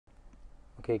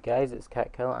Okay guys, it's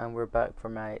CatKill and we're back for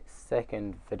my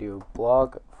second video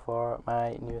blog for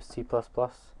my new C++,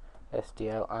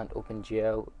 SDL and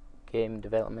OpenGL game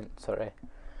development,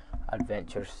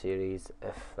 adventure series,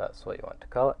 if that's what you want to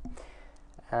call it.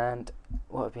 And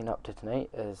what I've been up to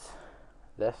tonight is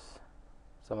this.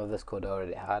 Some of this code I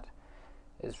already had.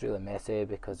 It's really messy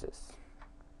because it's,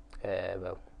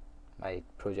 my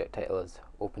project title is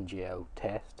OpenGL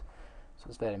test, so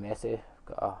it's very messy. I've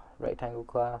got a rectangle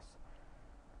class,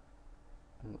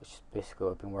 which is basically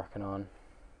what I've been working on.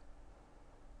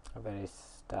 A very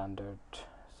standard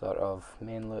sort of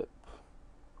main loop,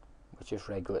 which just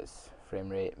regulates frame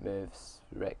rate, moves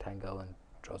rectangle and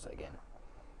draws it again.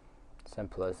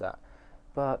 Simple as that.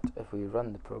 But if we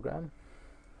run the program,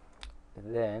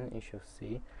 then you shall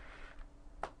see,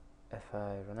 if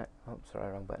I run it, oops,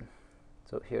 sorry, wrong button.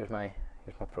 So here's my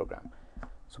program.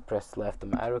 So press left on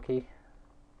my arrow key,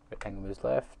 rectangle moves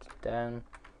left, down,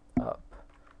 up,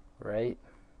 right.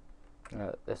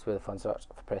 This is where the fun starts.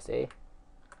 If I press A,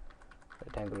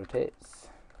 rectangle rotates,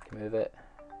 I can move it,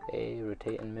 A,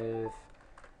 rotate and move,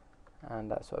 and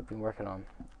that's what I've been working on.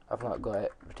 I've not got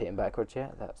it rotating backwards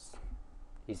yet, that's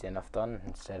easy enough done.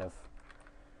 Instead of,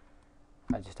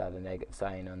 I just add a negative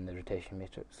sign on the rotation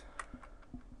matrix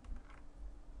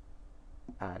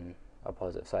and a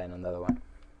positive sign on the other one.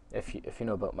 If you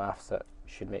know about maths, that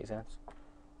should make sense. So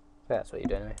that's what you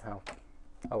do anyway.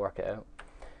 I'll work it out.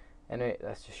 Anyway,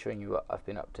 that's just showing you what I've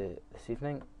been up to this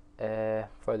evening.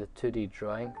 For the 2D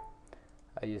drawing,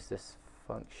 I use this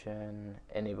function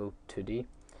enable 2D,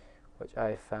 which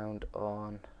I found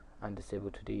on, and disable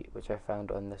 2D, which I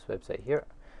found on this website here,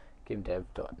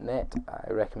 GameDev.net.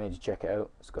 I recommend you check it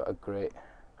out. It's got a great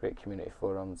community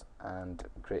forums and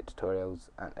great tutorials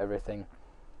and everything.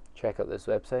 Check out this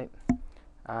website,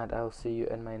 and I'll see you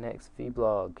in my next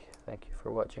vlog. Thank you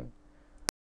for watching.